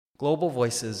Global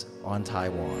Voices on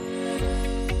Taiwan.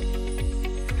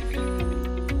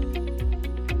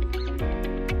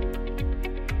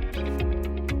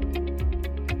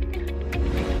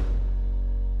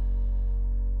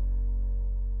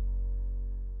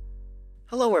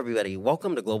 Hello, everybody.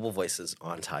 Welcome to Global Voices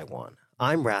on Taiwan.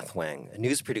 I'm Rath Wang, a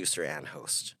news producer and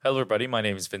host. Hello, everybody. My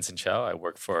name is Vincent Chow. I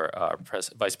work for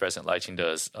Vice President Lai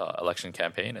Ching-de's election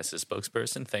campaign as his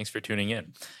spokesperson. Thanks for tuning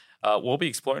in. We'll be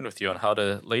exploring with you on how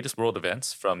the latest world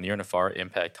events from near and far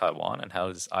impact Taiwan and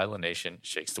how this island nation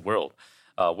shakes the world.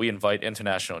 We invite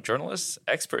international journalists,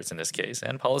 experts in this case,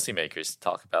 and policymakers to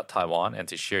talk about Taiwan and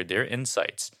to share their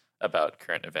insights about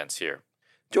current events here.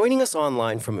 Joining us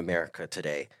online from America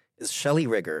today is Shelly,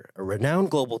 a renowned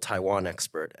global Taiwan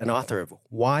expert and author of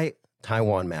Why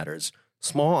Taiwan Matters,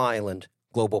 Small Island,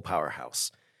 Global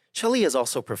Powerhouse. Shelly is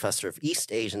also professor of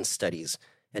East Asian Studies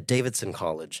at Davidson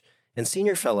College and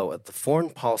senior fellow at the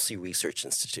Foreign Policy Research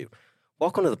Institute.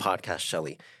 Welcome to the podcast,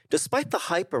 Shelly. Despite the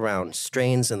hype around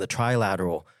strains in the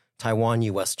trilateral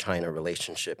Taiwan-U.S. China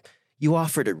relationship, you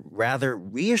offered a rather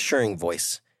reassuring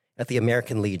voice at the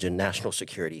American Legion National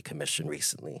Security Commission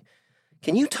recently.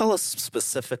 Can you tell us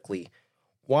specifically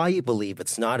why you believe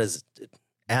it's not as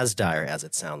dire as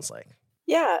it sounds like?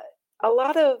 Yeah, a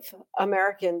lot of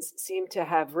Americans seem to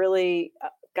have really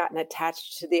gotten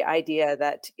attached to the idea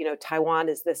that, Taiwan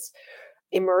is this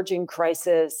emerging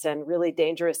crisis and really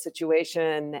dangerous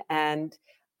situation. And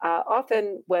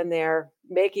often when they're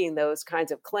making those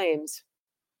kinds of claims,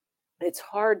 it's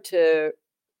hard to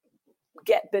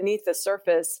get beneath the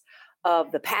surface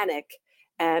of the panic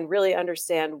and really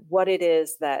understand what it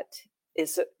is that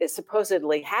is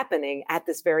supposedly happening at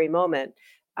this very moment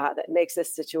that makes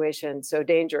this situation so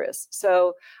dangerous.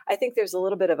 So I think there's a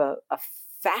little bit of a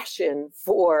fashion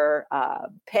for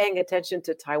paying attention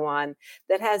to Taiwan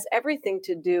that has everything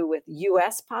to do with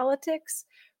U.S. politics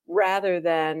rather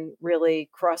than really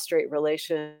cross-strait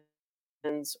relations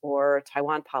or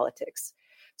Taiwan politics.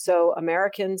 So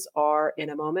Americans are in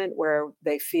a moment where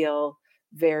they feel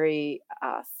very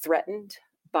threatened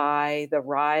by the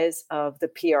rise of the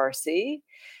PRC,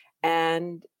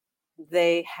 and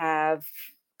they have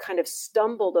kind of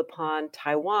stumbled upon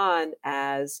Taiwan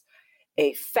as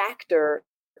a factor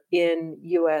in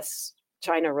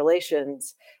U.S.-China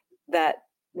relations that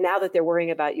now that they're worrying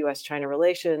about U.S.-China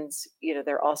relations,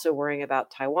 they're also worrying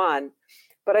about Taiwan.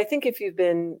 But I think if you've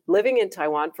been living in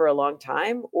Taiwan for a long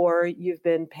time, or you've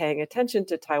been paying attention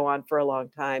to Taiwan for a long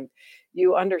time,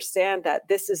 you understand that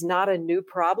this is not a new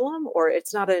problem, or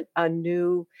it's not a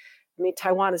new,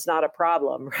 Taiwan is not a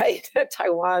problem, right?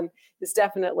 Taiwan is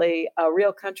definitely a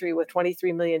real country with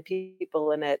 23 million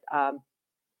people in it,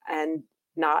 and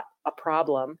not a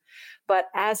problem. But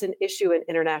as an issue in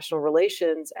international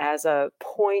relations, as a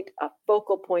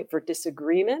focal point for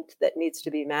disagreement that needs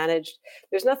to be managed,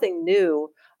 there's nothing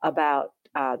new about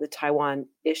the Taiwan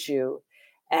issue.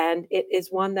 And it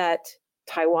is one that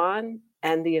Taiwan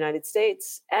and the United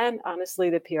States, and honestly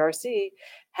the PRC,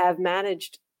 have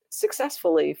managed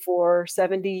successfully for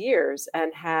 70 years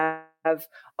and have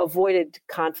avoided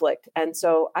conflict. And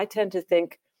so I tend to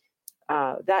think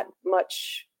that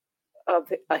much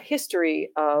of a history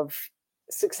of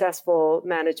successful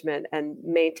management and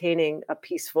maintaining a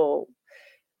peaceful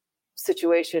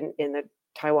situation in the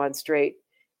Taiwan Strait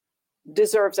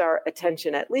deserves our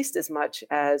attention at least as much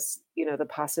as, the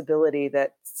possibility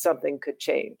that something could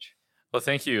change. Well,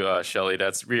 thank you, Shelly.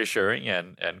 That's reassuring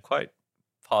and quite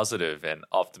positive and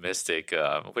optimistic,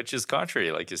 which is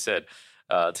contrary, like you said,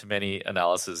 to many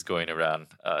analysis going around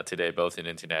today, both in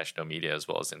international media as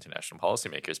well as international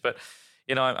policymakers. But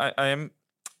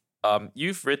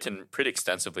you've written pretty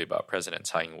extensively about President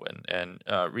Tsai Ing-wen, and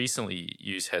recently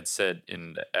you had said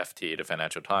in the FT, the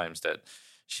Financial Times, that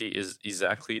she is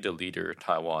exactly the leader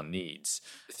Taiwan needs.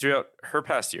 Throughout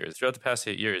the past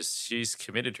 8 years, she's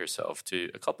committed herself to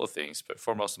a couple of things, but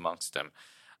foremost amongst them,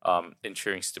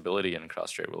 ensuring stability in a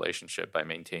cross-strait relationship by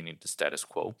maintaining the status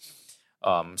quo,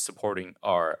 supporting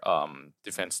our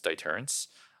defense deterrence,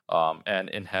 and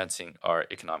enhancing our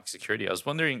economic security. I was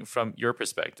wondering, from your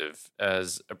perspective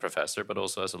as a professor, but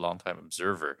also as a longtime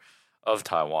observer of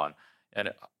Taiwan,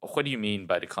 and what do you mean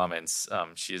by the comments,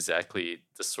 she is exactly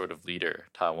the sort of leader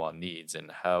Taiwan needs,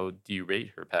 and how do you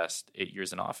rate her past 8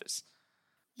 years in office?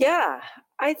 Yeah,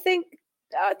 I think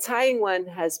Tsai Ing-wen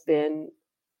has been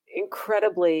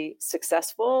incredibly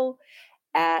successful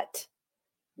at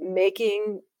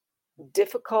making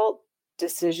difficult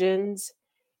decisions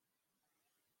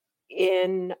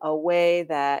in a way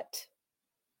that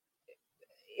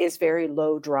is very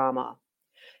low drama.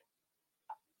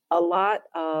 A lot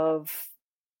of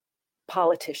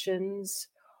politicians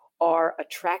are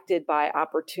attracted by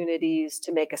opportunities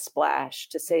to make a splash,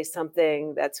 to say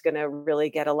something that's going to really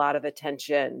get a lot of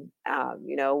attention.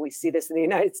 We see this in the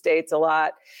United States a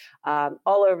lot,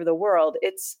 all over the world.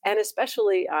 And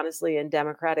especially, honestly, in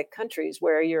democratic countries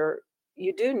where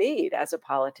you do need, as a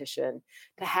politician,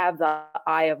 to have the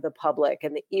eye of the public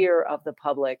and the ear of the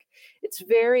public. It's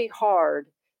very hard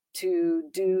to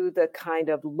do the kind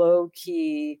of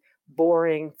low-key,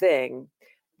 boring thing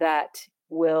that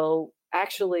will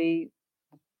actually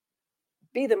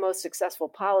be the most successful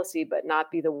policy, but not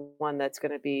be the one that's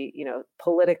going to be,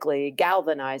 politically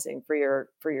galvanizing for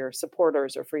your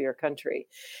supporters or for your country.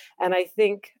 And I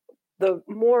think the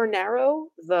more narrow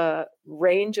the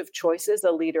range of choices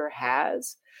a leader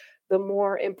has, the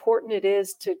more important it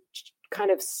is to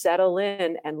kind of settle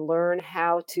in and learn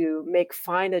how to make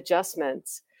fine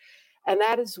adjustments. And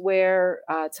that is where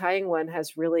Tsai Ing-wen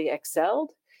has really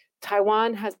excelled.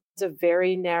 Taiwan has a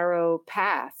very narrow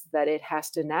path that it has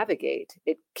to navigate.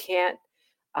 It can't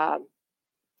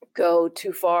go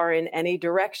too far in any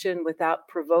direction without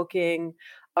provoking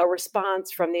a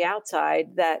response from the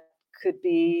outside that could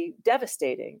be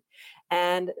devastating.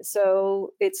 And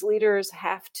so its leaders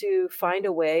have to find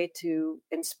a way to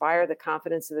inspire the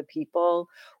confidence of the people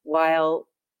while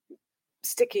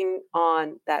sticking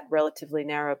on that relatively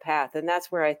narrow path. And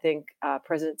that's where I think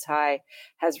President Tsai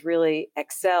has really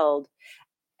excelled,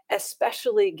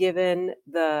 especially given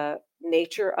the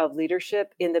nature of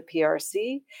leadership in the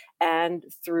PRC and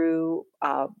through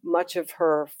much of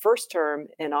her first term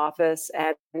in office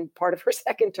and part of her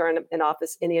second term in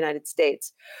office in the United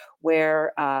States,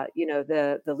 where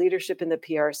the leadership in the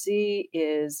PRC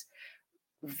is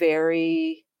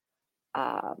very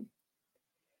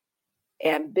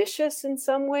ambitious in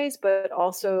some ways, but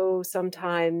also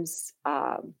sometimes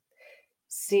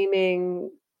seeming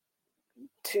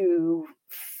to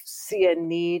see a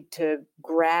need to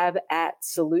grab at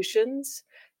solutions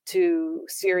to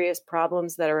serious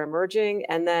problems that are emerging.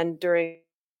 And then during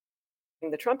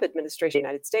the Trump administration in the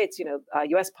United States,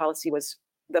 U.S. policy was,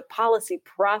 the policy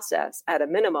process at a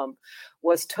minimum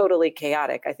was totally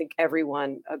chaotic. I think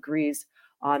everyone agrees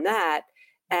on that.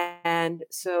 And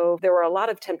so there were a lot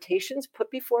of temptations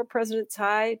put before President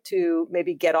Tsai to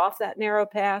maybe get off that narrow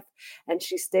path. And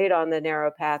she stayed on the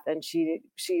narrow path, and she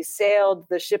sailed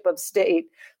the ship of state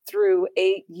through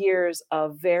 8 years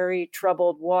of very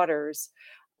troubled waters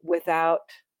without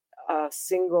a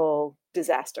single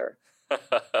disaster.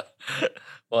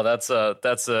 Well, that's a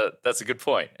good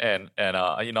point. And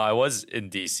I was in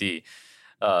DC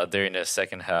during the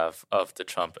second half of the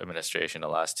Trump administration, the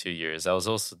last 2 years. I was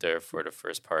also there for the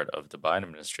first part of the Biden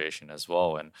administration as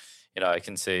well. And, I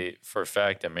can say for a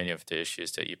fact that many of the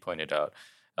issues that you pointed out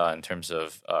in terms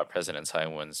of President Tsai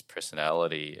Ing-wen's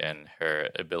personality and her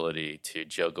ability to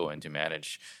juggle and to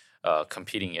manage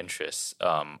competing interests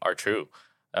are true.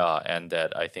 And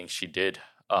that I think she did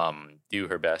do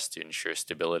her best to ensure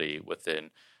stability within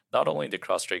not only the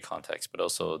cross-strait context, but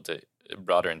also the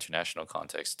broader international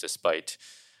context, despite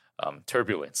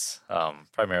turbulence,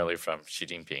 primarily from Xi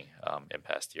Jinping in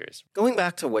past years. Going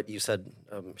back to what you said,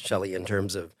 Shelly, in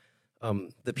terms of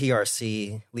the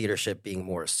PRC leadership being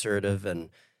more assertive and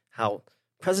how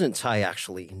President Tsai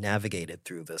actually navigated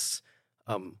through this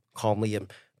calmly.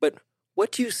 But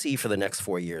what do you see for the next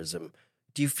 4 years?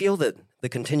 Do you feel that the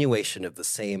continuation of the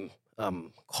same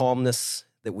calmness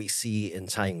that we see in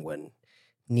Tsai Ing-wen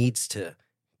needs to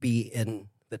be in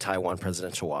the Taiwan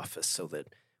presidential office so that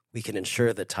we can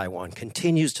ensure that Taiwan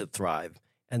continues to thrive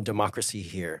and democracy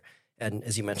here? And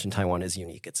as you mentioned, Taiwan is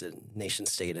unique. It's a nation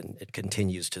state and it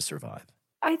continues to survive.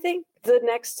 I think the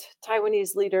next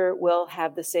Taiwanese leader will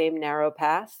have the same narrow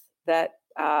path that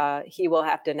he will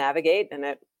have to navigate. And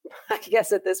I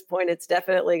guess at this point, it's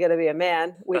definitely going to be a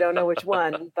man. We don't know which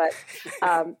one, but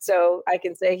so I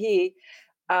can say he.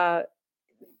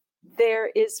 There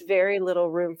is very little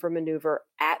room for maneuver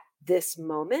at this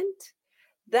moment.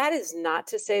 That is not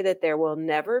to say that there will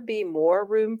never be more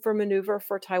room for maneuver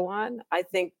for Taiwan. I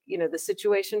think, the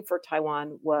situation for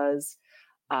Taiwan was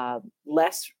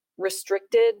less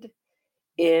restricted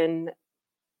in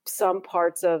some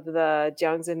parts of the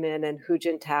Jiang Zemin and Hu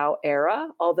Jintao era,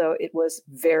 although it was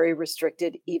very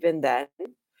restricted even then,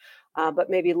 but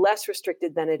maybe less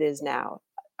restricted than it is now.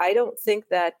 I don't think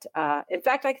that, in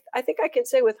fact, I think I can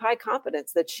say with high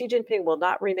confidence that Xi Jinping will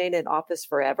not remain in office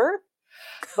forever.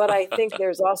 But I think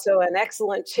there's also an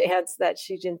excellent chance that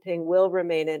Xi Jinping will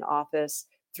remain in office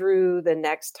through the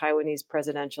next Taiwanese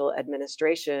presidential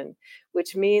administration,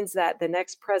 which means that the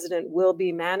next president will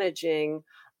be managing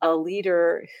a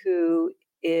leader who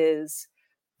is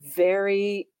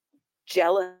very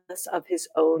jealous of his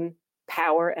own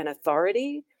power and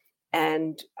authority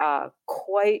and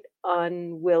quite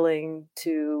unwilling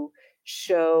to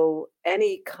show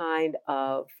any kind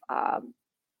of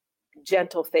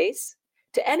gentle face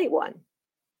to anyone,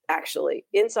 actually,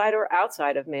 inside or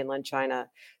outside of mainland China.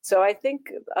 So I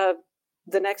think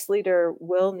the next leader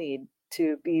will need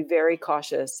to be very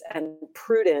cautious and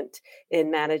prudent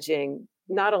in managing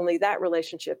not only that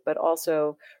relationship, but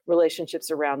also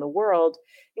relationships around the world,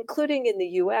 including in the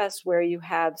US, where you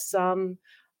have some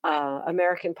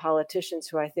American politicians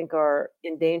who I think are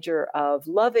in danger of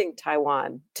loving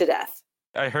Taiwan to death.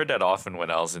 I heard that often when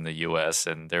I was in the US,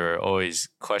 and there were always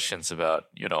questions about,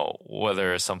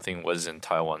 whether something was in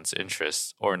Taiwan's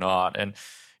interest or not. And,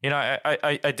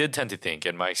 I did tend to think,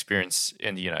 and my experience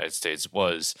in the United States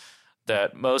was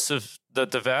that most of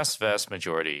the vast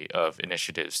majority of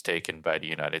initiatives taken by the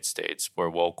United States were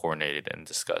well coordinated and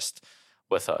discussed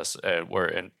with us, and were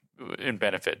in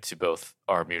benefit to both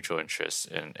our mutual interests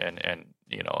and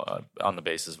on the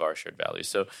basis of our shared values.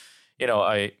 So,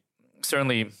 I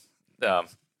certainly,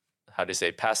 how to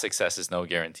say, past success is no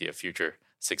guarantee of future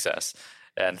success.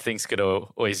 And things could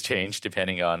always change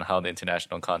depending on how the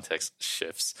international context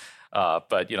shifts.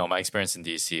 But, my experience in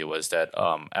D.C. was that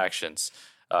actions,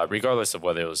 regardless of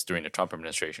whether it was during the Trump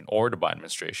administration or the Biden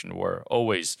administration, were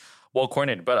always well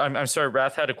coordinated. But I'm sorry,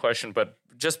 Rath had a question, but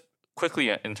just quickly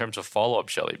in terms of follow-up,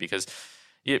 Shelly, because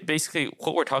basically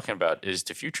what we're talking about is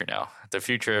the future now, the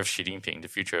future of Xi Jinping, the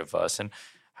future of us. And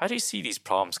how do you see these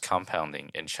problems compounding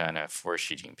in China for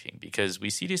Xi Jinping? Because we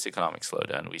see this economic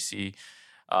slowdown, we see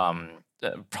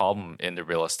the problem in the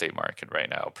real estate market right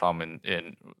now, problem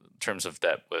in terms of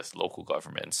debt with local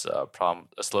governments, a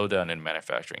slowdown in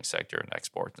manufacturing sector and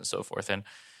export and so forth. And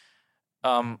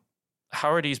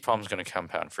how are these problems going to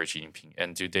compound for Xi Jinping?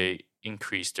 And do they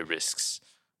increase the risks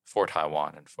for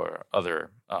Taiwan and for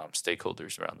other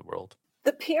stakeholders around the world?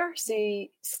 The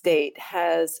PRC state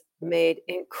has made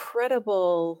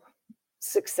incredible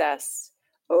success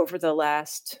over the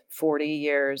last 40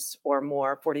 years or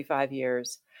more, 45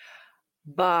 years,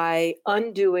 by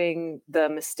undoing the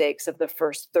mistakes of the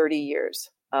first 30 years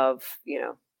of,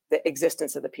 the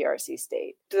existence of the PRC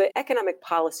state. The economic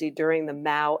policy during the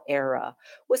Mao era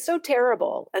was so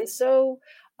terrible and so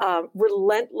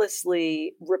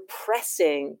relentlessly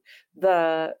repressing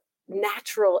the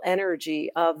natural energy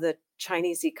of the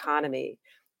Chinese economy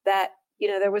that,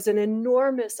 there was an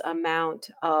enormous amount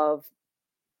of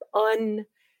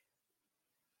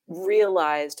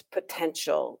unrealized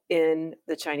potential in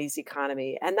the Chinese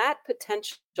economy. And that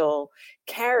potential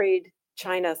carried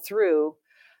China through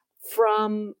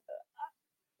from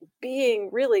being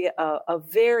really a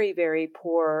very, very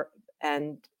poor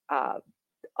and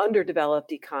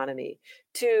underdeveloped economy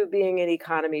to being an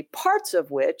economy, parts of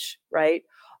which, right,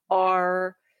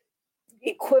 are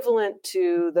equivalent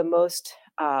to the most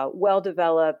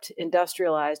well-developed,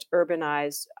 industrialized,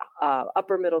 urbanized,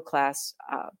 upper middle class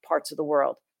parts of the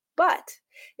world. But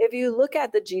if you look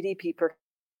at the GDP per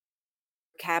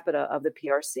capita of the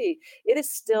PRC, it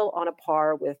is still on a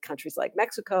par with countries like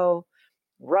Mexico,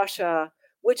 Russia,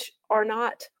 which are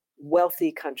not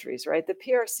wealthy countries, right? The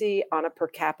PRC on a per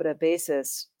capita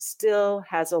basis still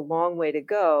has a long way to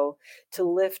go to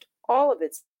lift all of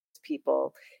its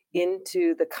people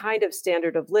into the kind of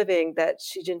standard of living that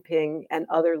Xi Jinping and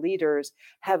other leaders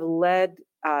have led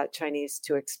Chinese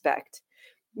to expect.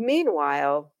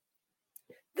 Meanwhile,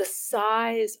 the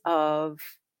size of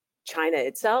China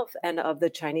itself and of the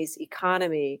Chinese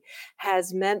economy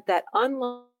has meant that,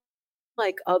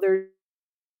 unlike other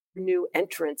new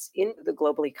entrants into the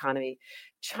global economy,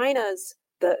 China's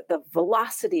the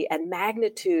velocity and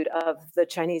magnitude of the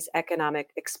Chinese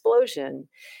economic explosion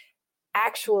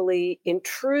actually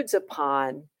intrudes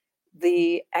upon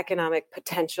the economic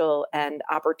potential and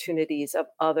opportunities of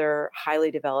other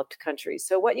highly developed countries.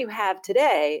 So what you have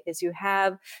today is you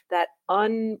have that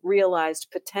unrealized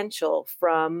potential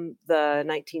from the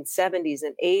 1970s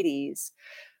and 80s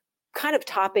kind of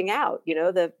topping out.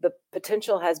 The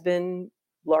potential has been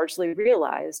largely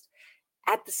realized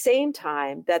at the same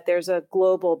time that there's a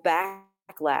global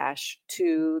backlash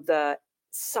to the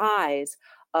size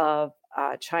of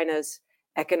China's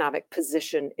economic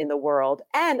position in the world,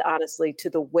 and honestly, to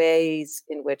the ways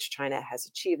in which China has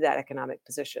achieved that economic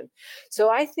position. So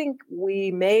I think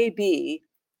we may be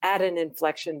at an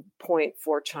inflection point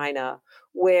for China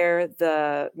where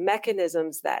the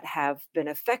mechanisms that have been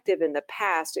effective in the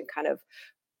past in kind of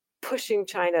pushing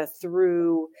China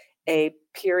through a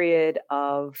period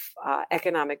of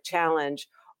economic challenge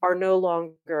are no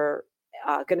longer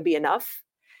going to be enough.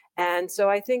 And so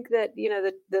I think that,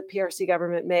 the PRC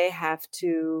government may have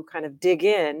to kind of dig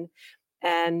in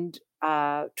and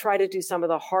try to do some of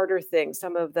the harder things,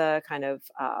 some of the kind of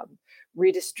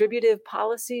redistributive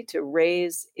policy to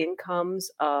raise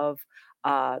incomes of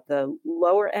the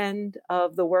lower end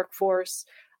of the workforce,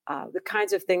 the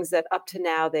kinds of things that up to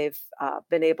now they've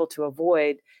been able to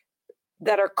avoid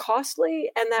that are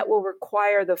costly and that will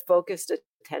require the focused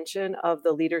attention of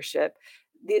the leadership.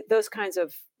 Those kinds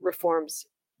of reforms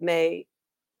may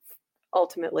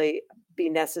ultimately be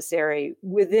necessary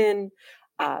within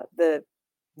the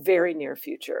very near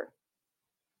future.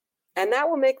 And that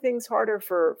will make things harder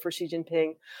for Xi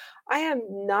Jinping. I am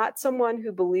not someone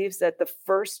who believes that the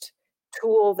first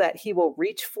tool that he will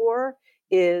reach for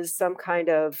is some kind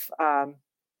of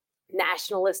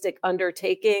nationalistic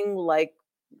undertaking, like,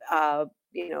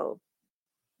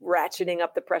 ratcheting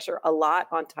up the pressure a lot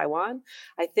on Taiwan.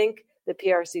 I think the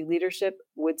PRC leadership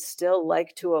would still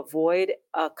like to avoid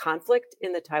a conflict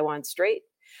in the Taiwan Strait.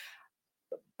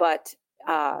 But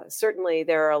certainly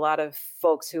there are a lot of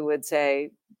folks who would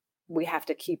say we have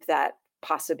to keep that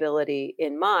possibility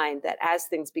in mind, that as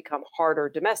things become harder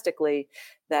domestically,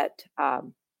 that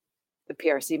the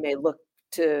PRC may look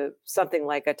to something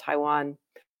like a Taiwan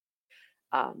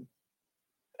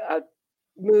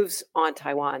moves on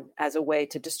Taiwan as a way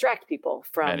to distract people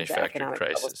from the economic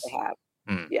troubles they have.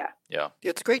 Yeah.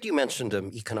 It's great you mentioned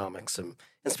economics,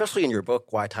 especially in your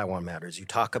book, Why Taiwan Matters. You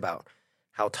talk about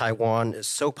how Taiwan is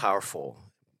so powerful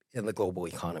in the global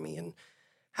economy. And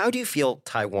how do you feel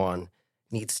Taiwan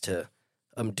needs to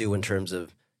do in terms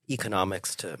of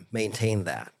economics to maintain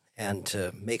that and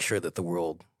to make sure that the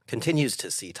world continues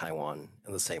to see Taiwan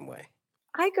in the same way?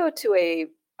 I go to a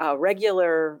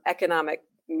regular economic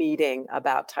meeting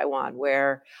about Taiwan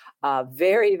where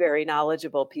very, very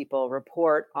knowledgeable people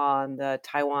report on the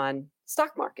Taiwan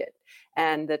stock market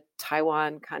and the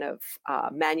Taiwan kind of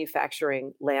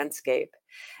manufacturing landscape.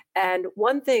 And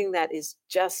one thing that is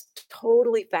just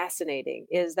totally fascinating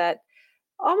is that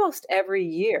almost every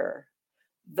year,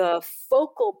 the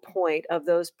focal point of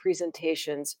those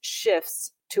presentations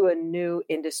shifts to a new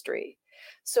industry.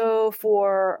 So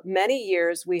for many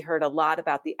years, we heard a lot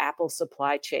about the Apple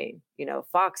supply chain,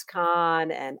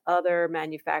 Foxconn and other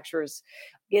manufacturers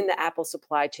in the Apple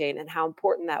supply chain and how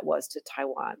important that was to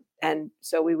Taiwan. And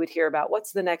so we would hear about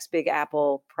what's the next big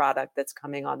Apple product that's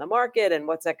coming on the market and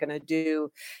what's that going to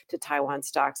do to Taiwan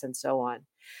stocks and so on.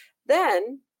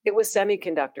 Then it was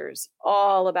semiconductors,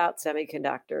 all about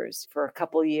semiconductors for a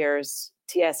couple of years,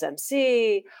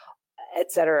 TSMC,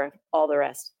 et cetera, all the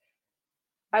rest.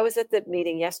 I was at the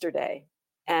meeting yesterday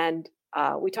and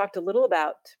we talked a little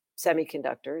about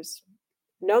semiconductors,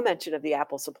 no mention of the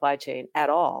Apple supply chain at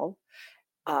all.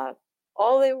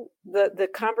 The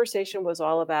conversation was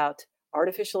all about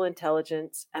artificial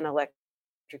intelligence and electric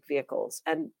vehicles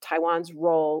and Taiwan's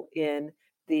role in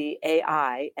the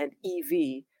AI and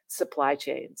EV supply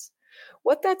chains.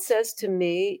 What that says to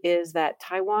me is that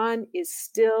Taiwan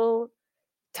still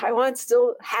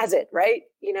has it, right?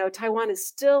 Taiwan is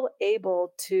still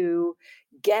able to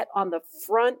get on the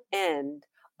front end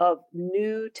of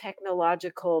new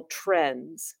technological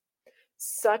trends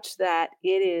such that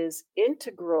it is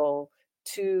integral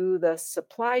to the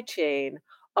supply chain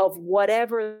of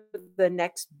whatever the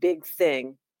next big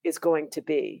thing is going to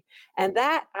be. And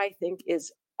that, I think,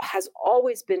 has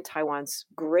always been Taiwan's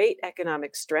great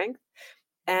economic strength.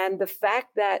 And the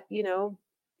fact that,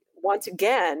 once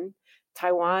again,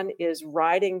 Taiwan is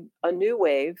riding a new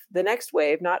wave, the next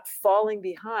wave, not falling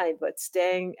behind, but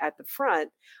staying at the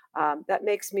front, that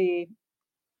makes me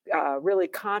really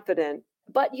confident.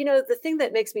 But, the thing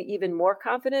that makes me even more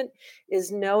confident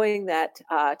is knowing that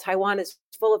Taiwan is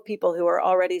full of people who are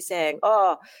already saying,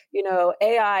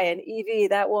 AI and EV,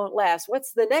 that won't last.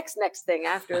 What's the next thing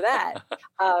after that?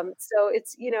 So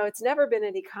it's never been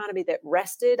an economy that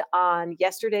rested on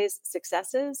yesterday's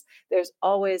successes. There's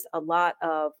always a lot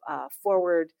of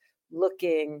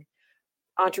forward-looking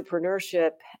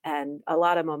entrepreneurship and a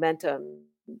lot of momentum.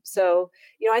 So,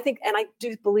 I think, and I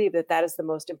do believe that is the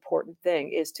most important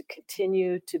thing, is to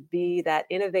continue to be that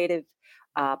innovative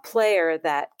player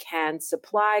that can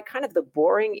supply kind of the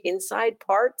boring inside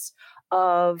parts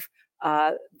of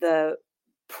the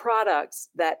products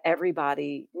that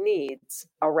everybody needs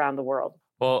around the world.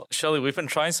 Well, Shelly, we've been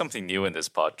trying something new in this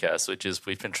podcast, which is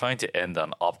we've been trying to end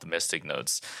on optimistic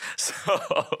notes. So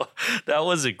that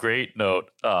was a great note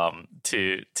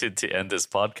to end this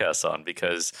podcast on,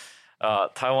 because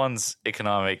Taiwan's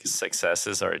economic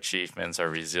successes, our achievements, our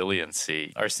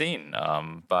resiliency are seen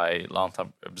by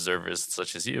long-term observers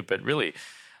such as you, but really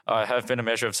have been a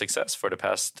measure of success for the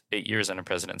past 8 years under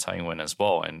President Tsai Ing-wen as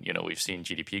well. And, we've seen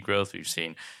GDP growth, we've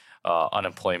seen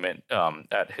unemployment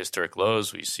at historic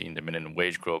lows, we've seen the minimum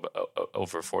wage grow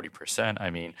over 40%.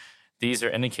 I mean, these are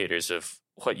indicators of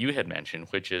what you had mentioned,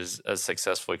 which is a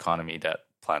successful economy that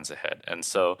plans ahead. And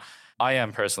so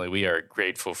we are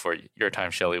grateful for your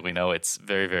time, Shelly. We know it's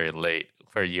very, very late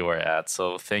where you are at.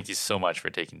 So thank you so much for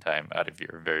taking time out of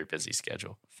your very busy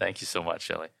schedule. Thank you so much,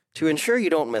 Shelly. To ensure you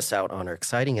don't miss out on our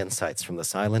exciting insights from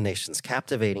this island nation's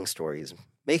captivating stories,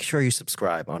 make sure you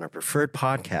subscribe on our preferred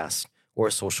podcast or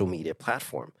social media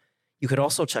platform. You could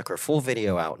also check our full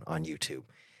video out on YouTube.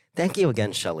 Thank you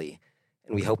again, Shelly,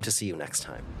 and we hope to see you next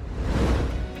time.